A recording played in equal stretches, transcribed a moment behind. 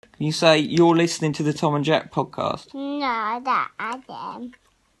You say you're listening to the Tom and Jack podcast. No, that I am.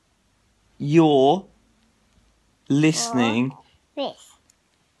 You're listening This.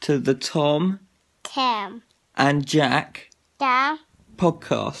 to the Tom Tim. and Jack The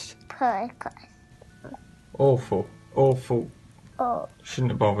podcast. podcast. Awful. Oh.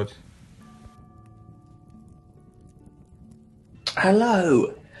 Shouldn't have bothered.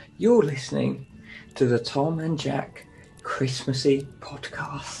 Hello. You're listening to the Tom and Jack Christmassy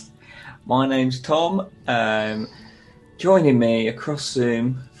podcast. My name's Tom. Joining me across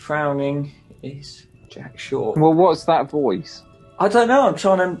Zoom, frowning, is Jack Short. Well, what's that voice? I don't know. I'm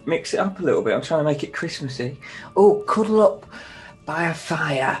trying to mix it up a little bit. I'm trying to make it Christmassy. Oh, cuddle up by a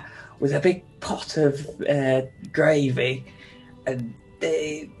fire with a big pot of gravy, and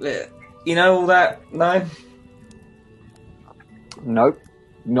you know all that. No. Nope.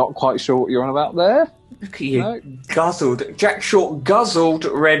 Not quite sure what you're on about there. Look at you, No. guzzled. Jack Short guzzled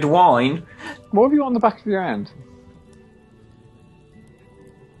red wine. What have you got on the back of your hand?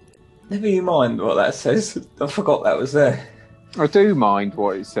 Never you mind what that says. I forgot that was there. I do mind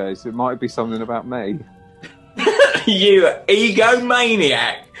what it says. It might be something about me. You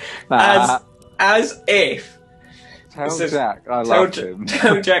egomaniac. Nah. As if. Tell It says, Jack I love him.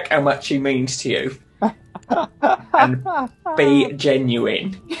 Tell Jack how much he means to you. And be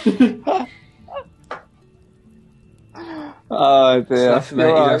genuine. Oh dear. Stuff, mate.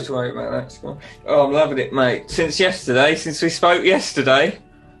 You don't have to worry about that. It's fine. Oh, I'm loving it, mate. Since we spoke yesterday.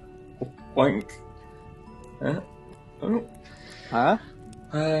 Wank. Oh. Huh?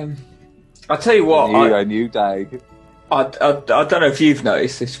 I'll tell you what. A new day. I don't know if you've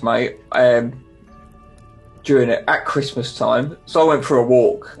noticed this, mate. During it at Christmas time, so I went for a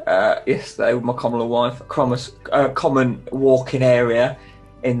walk yesterday with my common wife. A common walking area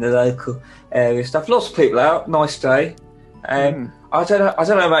in the local area stuff. Lots of people out. Nice day. I don't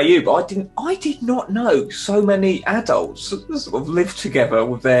know about you, but I did not know so many adults sort of live together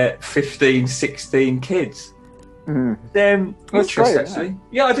with their 15, 16 kids. That's Interesting, great, actually.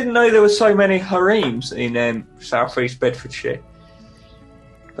 Yeah, I didn't know there were so many harems in South East Bedfordshire.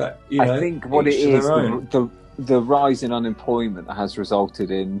 But you know, I think what it each to is, their own. the rise in unemployment has resulted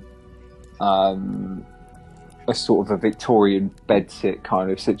in a sort of a Victorian bedsit kind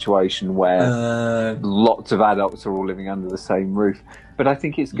of situation where lots of adults are all living under the same roof. But I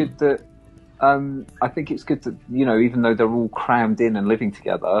think it's good that you know, even though they're all crammed in and living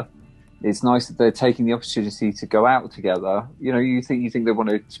together, it's nice that they're taking the opportunity to go out together. You know, you think they want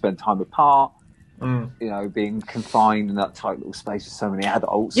to spend time apart. You know, being confined in that tight little space with so many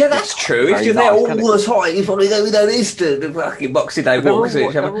adults. Yeah, that's true. If you're there all the time, you probably go with that Easter, the fucking Boxing Day walks.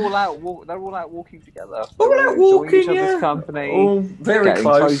 They're all out walking together. All out walking, walking, each other's yeah. company. All very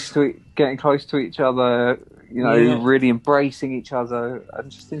close. Getting close to each other. You know, really embracing each other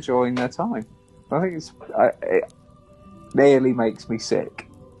and just enjoying their time. I think it nearly makes me sick.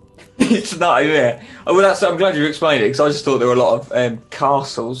 It's not, yeah. Oh, well, I'm glad you explained it, because I just thought there were a lot of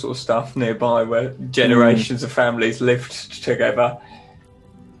castles or stuff nearby where generations of families lived together.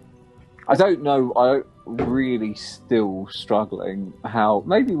 I don't know. I'm really still struggling how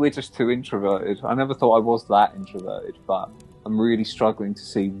maybe we're just too introverted. I never thought I was that introverted, but I'm really struggling to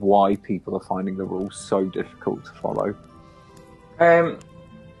see why people are finding the rules so difficult to follow. I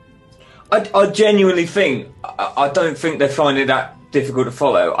genuinely think, I don't think they're finding that difficult to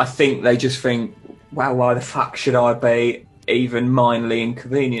follow. I think they just think, wow, why the fuck should I be even minorly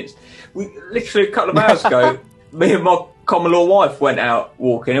inconvenienced? We literally a couple of hours ago, me and my common law wife went out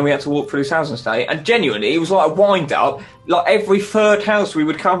walking, and we had to walk through this housing estate, and genuinely it was like a wind up. Like every third house we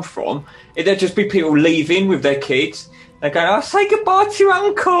would come from, there'd just be people leaving with their kids. They're going, "I'll say goodbye to your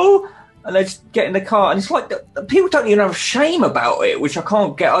uncle," and they just get in the car, and it's like the people don't even have shame about it, which I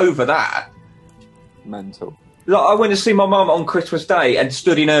can't get over that. Mental. Like, I went to see my mum on Christmas Day and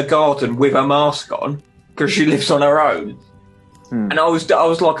stood in her garden with her mask on because she lives on her own. And I was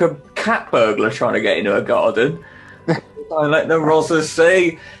like a cat burglar trying to get into her garden. Don't let the rozzers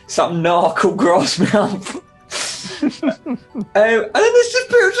see some narcle grass mouth. And then there's just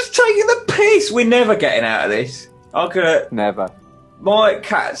people just taking the piss. We're never getting out of this. Never. My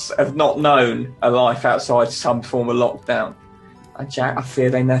cats have not known a life outside some form of lockdown. And Jack, I fear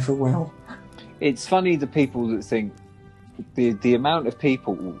they never will. It's funny the people that think the amount of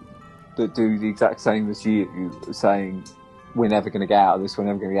people that do the exact same as you, saying we're never going to get out of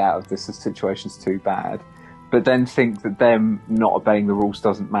this, the situation's too bad, but then think that them not obeying the rules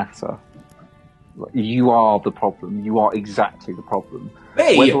doesn't matter. You are the problem. You are exactly the problem.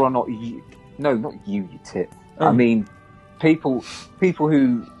 Me? Whether or not you... No, not you tit. I mean, people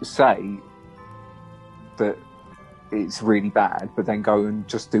who say that it's really bad, but then go and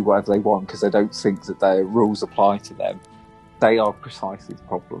just do whatever they want because they don't think that their rules apply to them. They are precisely the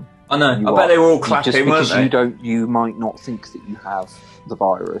problem. I know. I bet they were all clapping, just because weren't they? you might not think that you have the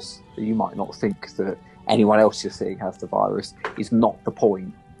virus. You might not think that anyone else you're seeing has the virus. Is not the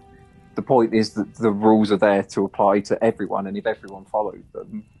point. The point is that the rules are there to apply to everyone, and if everyone followed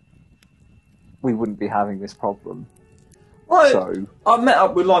them, we wouldn't be having this problem. Well, So I met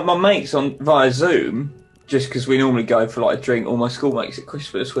up with like my mates on via Zoom, just because we normally go for like a drink. All my schoolmates at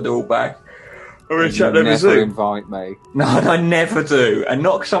Christmas when they're all back. I'm gonna chat you over never Zoom. invite me. No, I never do, and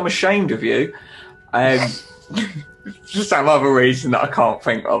not because I'm ashamed of you. Just some other reason that I can't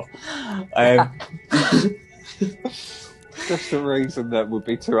think of. Just a reason that would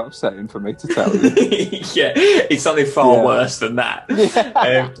be too upsetting for me to tell you. Yeah, it's something far worse than that.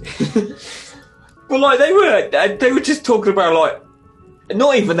 But like they were just talking about like,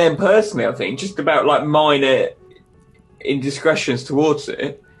 not even them personally, I think, just about like minor indiscretions towards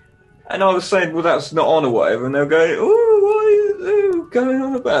it. And I was saying, well, that's not on or whatever, and they were going, oh, why are you going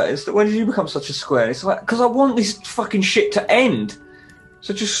on about it? When did you become such a square? And it's like, because I want this fucking shit to end.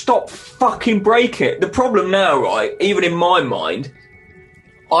 So just stop fucking break it. The problem now, right, even in my mind,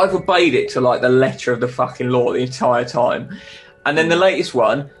 I've obeyed it to like the letter of the fucking law the entire time. And then the latest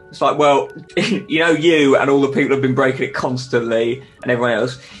one, it's like, well, you know, you and all the people who've been breaking it constantly and everyone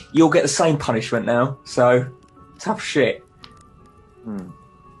else, you'll get the same punishment now. So, tough shit.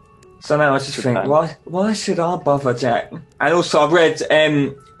 So now I just think, why should I bother, Jack? And also I've read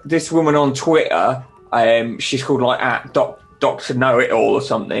this woman on Twitter, she's called like Dr. Know-It-All or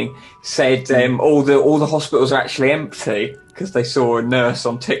something, said all the hospitals are actually empty because they saw a nurse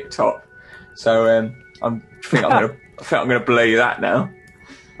on TikTok. So I think I'm gonna believe that now.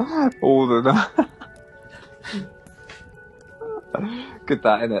 All the good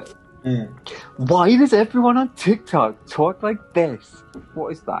that, innit? Why does everyone on TikTok talk like this?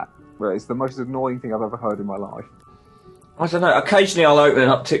 What is that? Well, it's the most annoying thing I've ever heard in my life. I don't know. Occasionally I'll open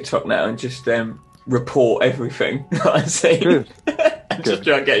up TikTok now and just report everything that I see. Good. And just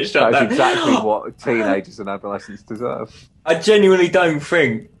try and get it shut down. That's exactly what teenagers and adolescents deserve. I genuinely don't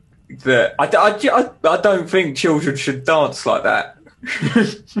think that I don't think children should dance like that.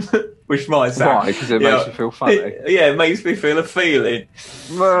 Which might sound Why? Because it makes you feel funny. Yeah, it makes me feel a feeling.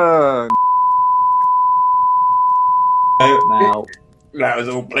 Man. Now, that was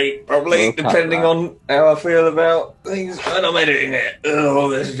all bleak, probably, We'll cut depending that. on how I feel about things when I'm editing it. Oh,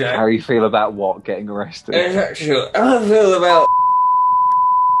 this Jack. how you feel about what? Getting arrested? Actually, how I feel about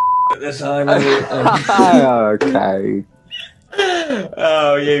at the time. Okay.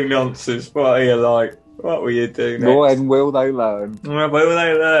 Oh, you nonsense! What are you like? What will you do next? When will they learn? Well, will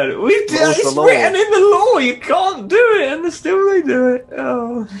they learn? What's It's the law? written in the law. You can't do it, and still they do it.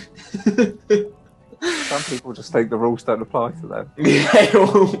 Oh. Some people just think the rules don't apply to them. Yeah,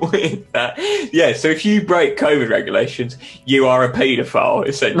 with that. Yeah, so if you break COVID regulations, you are a paedophile,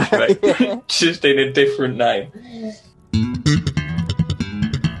 essentially. Just in a different name.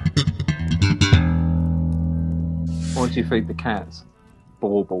 What do you feed the cats?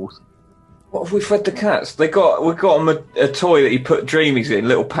 Baubles. What have we fed the cats? We got them a toy that you put Dreamies in,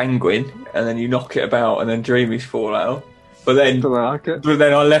 little penguin, and then you knock it about, and then Dreamies fall out. But then Do they like it? But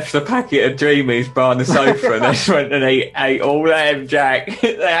then I left the packet of Dreamies behind the sofa and they just went and ate all them, Jack.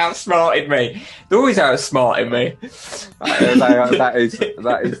 They outsmarted me. They're always outsmarting me. That is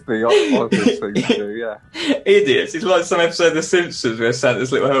the obvious thing to do, yeah. Idiots. It's like some episode of The Simpsons where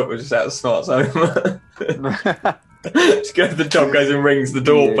Santa's little helper just outsmarts Homer. Just go, the dog goes and rings the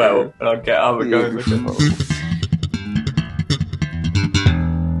doorbell and I get up and go.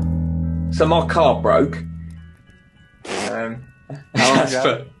 So my car broke.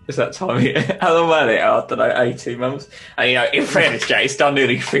 Is that time? How long was it? I don't know, 18 months. And you know, in fairness, Jay, it's done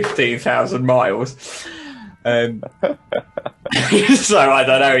nearly 15,000 miles. So I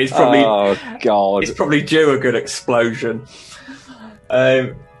don't know. It's probably God. It's probably due a good explosion.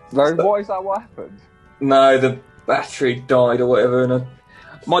 No, what is that? What happened? No, the battery died or whatever. And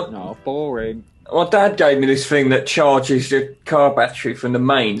Boring. my dad gave me this thing that charges your car battery from the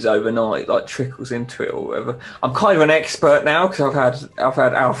mains overnight, like trickles into it or whatever. I'm kind of an expert now because I've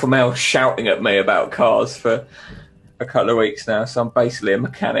had alpha males shouting at me about cars for a couple of weeks now, so I'm basically a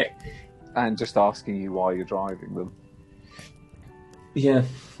mechanic. And just asking you why you're driving them. Yeah,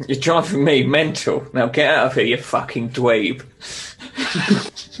 you're driving me mental. Now get out of here, you fucking dweeb.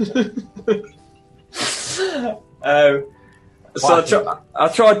 So I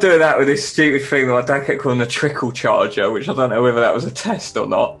tried doing that with this stupid thing that my dad kept calling the trickle charger, which I don't know whether that was a test or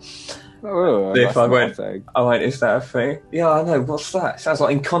not. Oh, If I went, thing. is that a thing? Yeah, I know. What's that? Sounds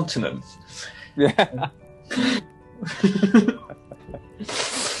like incontinence. Yeah.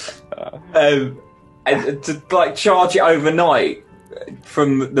 And to like charge it overnight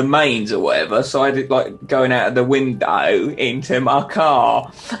from the mains or whatever, so I did like going out of the window into my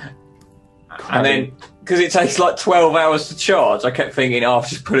car, and then because it takes like 12 hours to charge, I kept thinking, oh, I've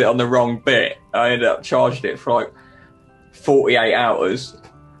just put it on the wrong bit. I ended up charging it for like 48 hours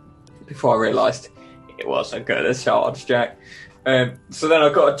before I realised it wasn't going to charge, Jack. So then I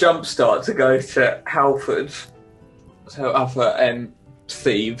got a jump start to go to Halfords, so other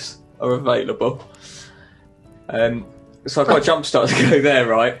thieves are available. So I got a jump start to go there,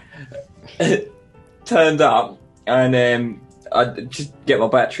 right? Turned up, and I just get my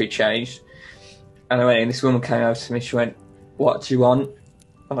battery changed. And I went in, this woman came over to me, she went, "What do you want?"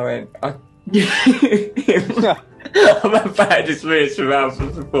 And I went, I've had bad experience with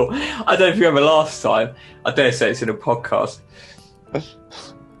Halfords before. I don't know if you remember last time, I dare say it's in a podcast.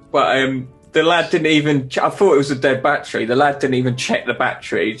 But the lad didn't even, I thought it was a dead battery, the lad didn't even check the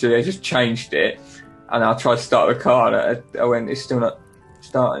battery, so they just changed it. And I tried to start the car, and I went, "It's still not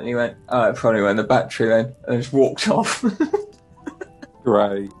starting." And he went, "Oh, it probably went the battery then," and just walked off.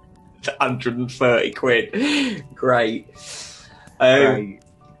 Great. 130 quid. Great.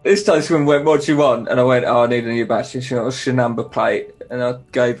 This time she went, "What do you want?" And I went, "Oh, I need a new battery." She went, "What's your number plate?" And I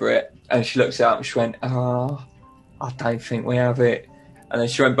gave her it, and she looks up and she went, "Oh, I don't think we have it." And then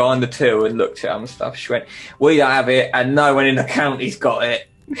she went behind the till and looked at it and stuff. She went, "We don't have it, and no one in the county's got it."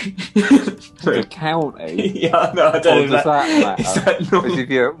 The county? Yeah, no, I don't know. Does that matter? Is that not... As if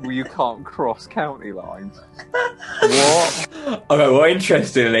you can't cross county lines. What? Okay, well,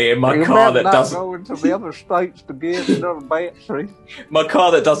 interestingly, in my You car meant that doesn't, going to the other states to get another battery. my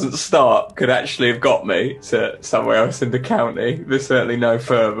car that doesn't start could actually have got me to somewhere else in the county. There's certainly no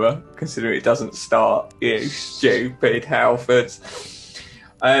further, considering it doesn't start. You stupid Halfords.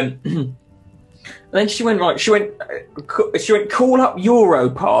 And then she went, "Call up Euro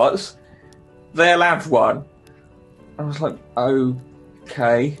parts. They'll have one." I was like,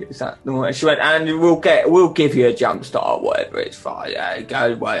 "Okay, is that the one?" She went, "And we'll give you a jump start or whatever. It's fine. Yeah,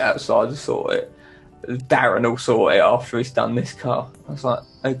 go wait outside and sort it. Darren will sort it after he's done this car." I was like,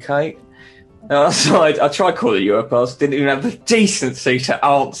 "Okay." And outside, I tried calling Euro parts, didn't even have the decency to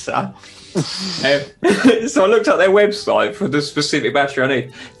answer. So I looked at their website for the specific battery I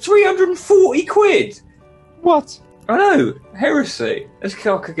need. 340 quid. What? I know, heresy. I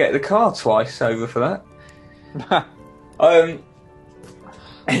could get the car twice over for that.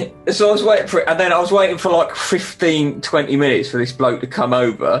 So I was waiting for it, and then I was waiting for like 15-20 minutes for this bloke to come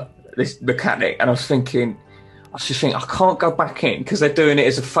over, this mechanic, and I was just thinking, I can't go back in because they're doing it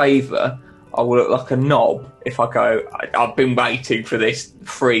as a favour. I will look like a knob if I go, "I've been waiting for this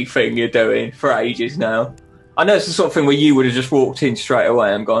free thing you're doing for ages now." I know it's the sort of thing where you would have just walked in straight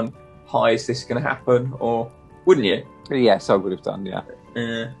away and gone, "Hi, is this going to happen?" Or wouldn't you? Yes, I would have done, yeah.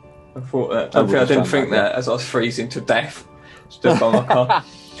 Yeah, I thought that. I didn't think that as I was freezing to death. Stood by my car.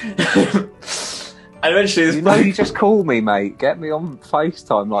 And eventually this bloke... You just call me, mate. Get me on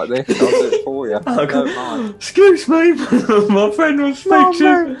FaceTime like this. I'll do it for you. Oh, Don't mind. "Excuse me, my friend will speak to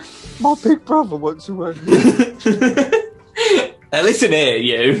you." My big brother wants to work. Now listen here,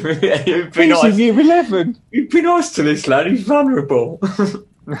 you. You've been He's nice. in year 11. You've been nice to this lad. He's vulnerable.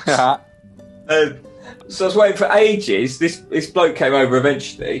 So I was waiting for ages. This bloke came over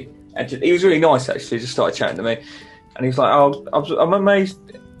eventually, and he was really nice actually. Just started chatting to me, and he was like, "Oh, I'm amazed."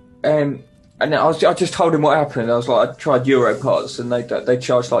 And I just told him what happened. I was like, "I tried Euro parts, and they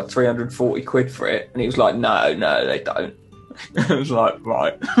charged like 340 quid for it." And he was like, "No, they don't." I was like,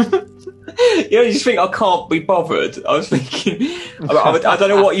 "Right." You just think I can't be bothered. I was thinking, I don't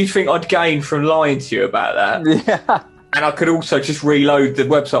know what you think I'd gain from lying to you about that. Yeah. And I could also just reload the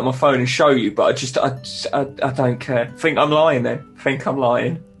website on my phone and show you, but I don't care. Think I'm lying then. Think I'm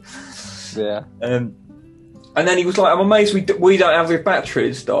lying. Yeah. And then he was like, "I'm amazed we don't have this battery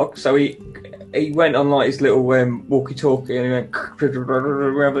in stock." So he went on like his little walkie-talkie and he went,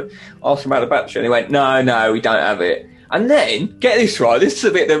 asked him about the battery, and he went, No, we don't have it. And then, get this right, this is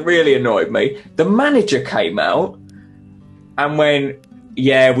the bit that really annoyed me. The manager came out and went,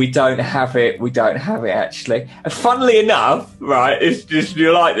 "Yeah, we don't have it actually." And funnily enough, right, it's just,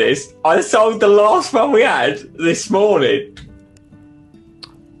 you like this, I sold the last one we had this morning.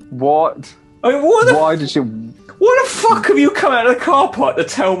 What? I mean, Why did you... What the fuck have you come out of the car park to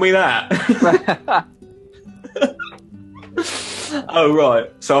tell me that? Oh, right.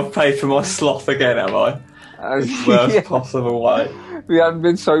 So I've paid for my sloth again, am I? The worst possible way. We haven't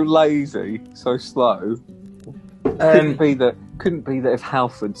been so lazy, so slow. Couldn't be that if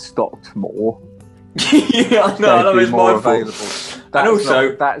Halford stocked more, yeah, I know, they'd be it's more my fault. available. And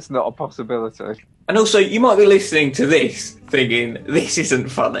also, that's not a possibility. And also, you might be listening to this thinking, this isn't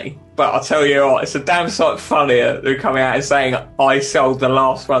funny. But I'll tell you what, it's a damn sight funnier than coming out and saying, I sold the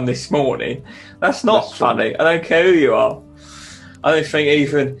last one this morning. That's not funny. I don't care who you are. I don't think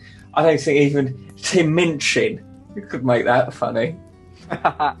even Tim Minchin could make that funny.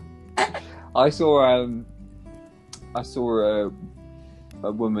 I saw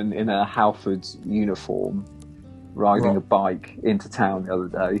a woman in a Halfords uniform riding a bike into town the other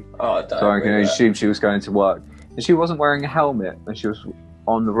day. Oh, don't so I can that. assume she was going to work. And she wasn't wearing a helmet and she was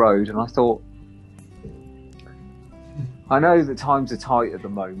on the road. And I thought, I know that times are tight at the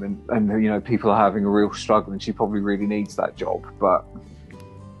moment and, you know, people are having a real struggle and she probably really needs that job. But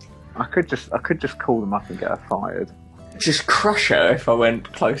I could just call them up and get her fired. Just crush her if I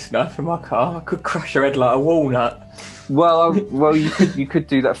went close enough in my car. I could crush her head like a walnut. Well, you could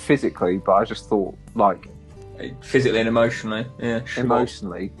do that physically, but I just thought, like, physically and emotionally, yeah. Sure.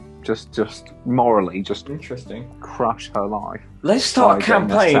 Emotionally, just morally, just interesting. Crush her life. Let's start a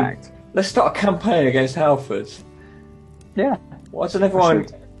campaign. Let's start a campaign against Halfords. Yeah. Why doesn't everyone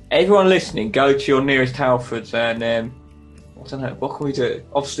listening go to your nearest Halfords and I don't know, what can we do?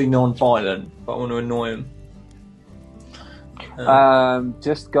 Obviously non-violent, but I want to annoy them.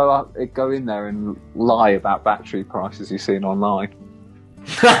 Just go in there and lie about battery prices you've seen online.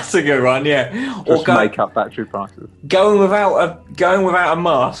 That's a good one, yeah. Just make up battery prices. Going without a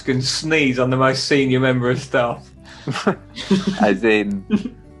mask and sneeze on the most senior member of staff. As in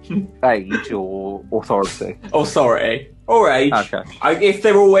age or authority? Authority. Or age. Okay. If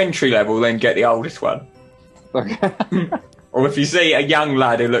they're all entry level, then get the oldest one. Okay. Or if you see a young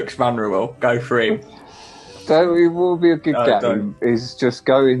lad who looks vulnerable, go for him. So it will be a good game. Is just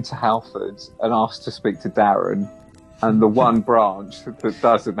go into Halfords and ask to speak to Darren, and the one branch that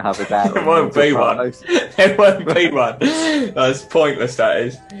doesn't have a Darren. There won't be one. There won't be one. That's pointless. That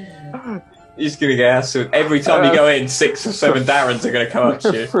is. You're just gonna get hassled every time you go in. 6 or 7 Darrens are gonna come up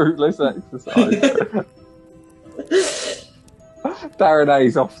to you. Fruitless exercise. Darren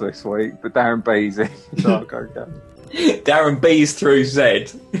A's off this week, but Darren B's in, so I'll go again. Darren B's through Z.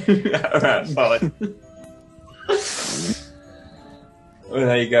 Outside. Well,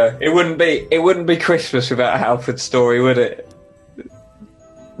 there you go. It wouldn't be Christmas without a Halford story, would it?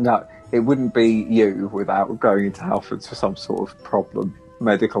 No, it wouldn't be you without going into Halfords for some sort of problem,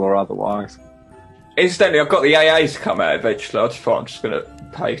 medical or otherwise. Incidentally, I've got the AAs to come out eventually. I just thought I'm just going to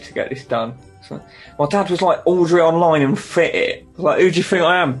pay to get this done. So, my dad was like, order it online and fit it. I was like, who do you think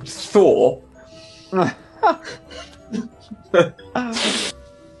I am? Thor?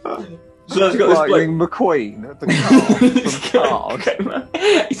 So it's got this Lightning McQueen at the car from Cars.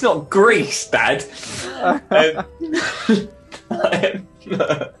 It's not Greece, Dad. This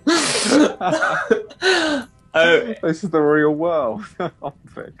is the real world.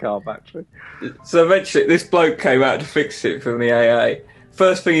 Unfit car battery. So eventually, this bloke came out to fix it from the AA.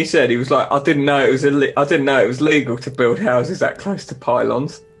 First thing he said, he was like, "I didn't know it was legal to build houses that close to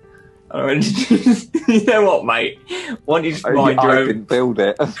pylons." I went, you know what, mate? Why don't you just mind your own didn't build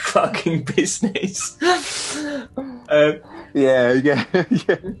it. fucking business? Yeah.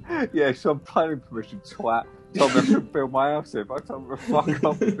 So I'm planning permission, twat. Told me I couldn't build my house if I told me to fuck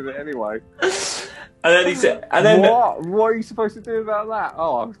off and do it anyway. And then he said, and then what are you supposed to do about that?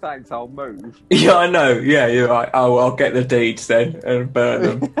 Oh, thanks, I'll move. Yeah, I know. Yeah, you're right. Oh, I'll get the deeds then and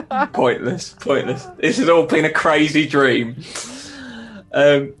burn them. Pointless. This has all been a crazy dream.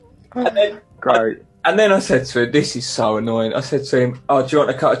 And then, Great. And then I said to him, this is so annoying. I said to him, oh, do you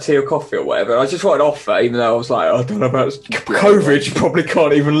want a cup of tea or coffee or whatever? And I just wanted to offer, even though I was like, I don't know about COVID, you probably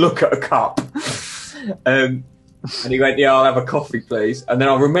can't even look at a cup. And he went, yeah, I'll have a coffee, please. And then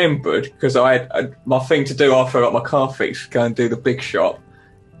I remembered, because I had my thing to do after I got my car fixed, go and do the big shop.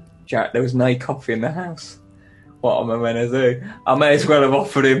 Jack, there was no coffee in the house. What am I meant to do? I may as well have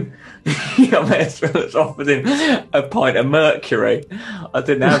offered him a pint of Mercury. I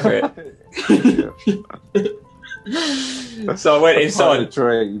didn't have it. So I went inside.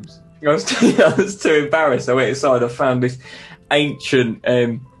 Dreams. I was too embarrassed. I went inside. I found this ancient.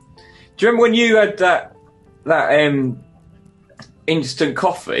 Do you remember when you had that instant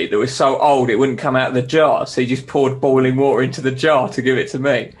coffee that was so old it wouldn't come out of the jar? So you just poured boiling water into the jar to give it to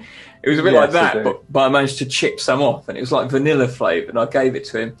me. It was a bit like that, but I managed to chip some off, and it was like vanilla flavoured. And I gave it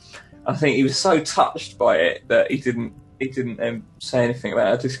to him. I think he was so touched by it that he didn't say anything about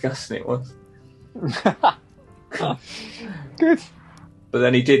how disgusting it was. Good. But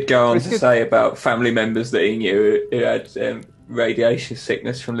then he did go on to say about family members that he knew who had radiation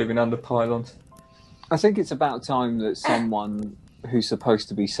sickness from living under pylons. I think it's about time that someone who's supposed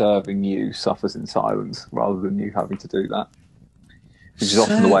to be serving you suffers in silence rather than you having to do that. Which is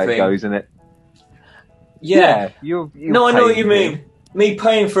often the way it goes, isn't it? you're No, I know what you paying mean. Me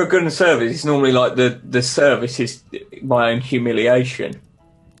paying for a good and service is normally like the service is my own humiliation.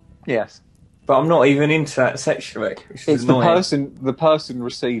 Yes. But I'm not even into that sexually. Which is It's the annoying. person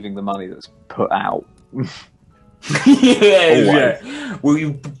receiving the money that's put out. Yeah. Will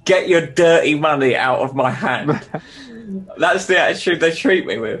you get your dirty money out of my hand? That's the attitude they treat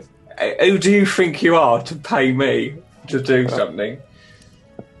me with. Who do you think you are to pay me to do something?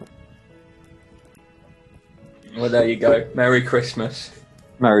 Well, there you go. Merry Christmas.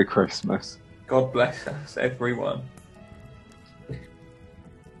 Merry Christmas. God bless us, everyone.